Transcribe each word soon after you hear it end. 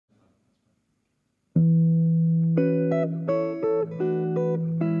I'm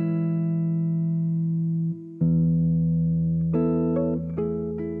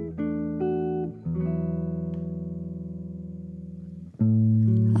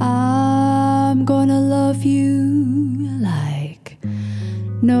gonna love you like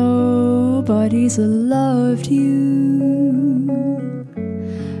nobody's loved you.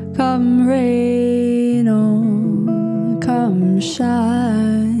 Come rain or come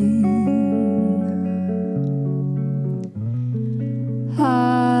shine,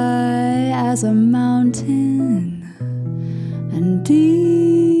 high as a mountain and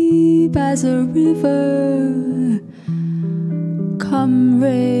deep as a river. Come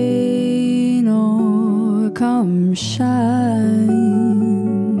rain or come shine,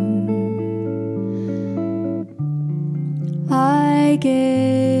 I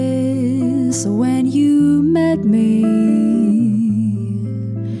guess when you met me,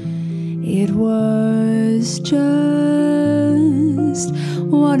 it was just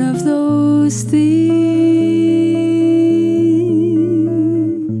one of those things.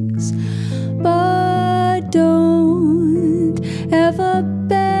 But don't ever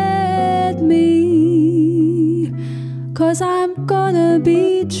bet me, 'cause I'm gonna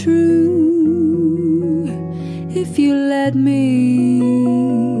be true if you let me.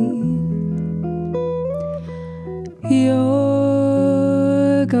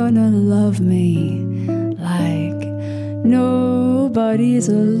 You're gonna love me like nobody's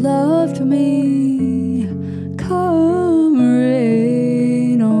loved me. Come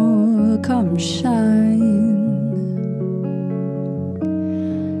rain or come shine,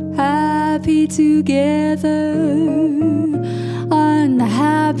 happy together,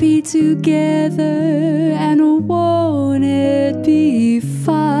 unhappy together, and won't it be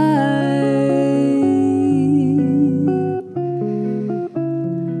fine?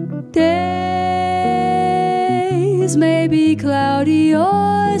 Days may be cloudy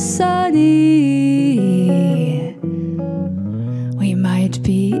or sunny, we might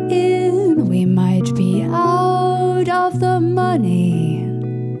be in, we might be out of the money,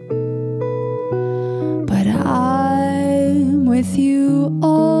 but I'm with you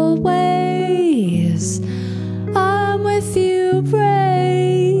always. I'm with you